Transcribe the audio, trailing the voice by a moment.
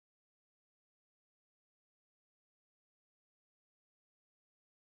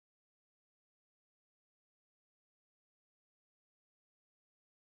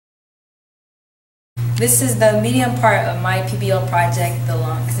This is the medium part of my PBL project, the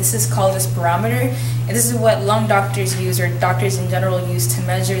lungs. This is called the spirometer, and this is what lung doctors use, or doctors in general use, to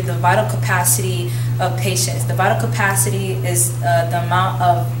measure the vital capacity of patients. The vital capacity is the amount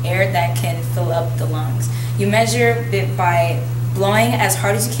of air that can fill up the lungs. You measure it by blowing as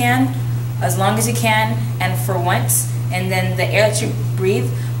hard as you can, as long as you can, and for once, and then the air that you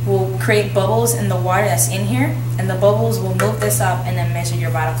breathe will create bubbles in the water that's in here, and the bubbles will move this up and then measure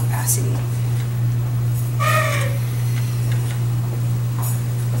your vital capacity.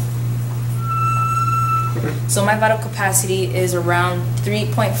 So my vital capacity is around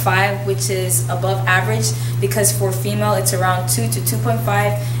 3.5, which is above average, because for female it's around 2 to 2.5,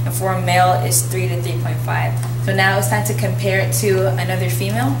 and for a male it's 3 to 3.5. So now it's time to compare it to another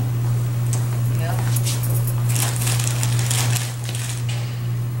female. Yep.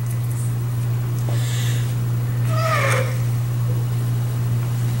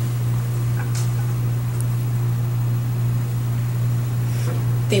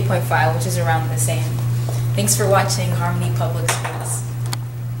 3.5, which is around the same. Thanks for watching Harmony Public School.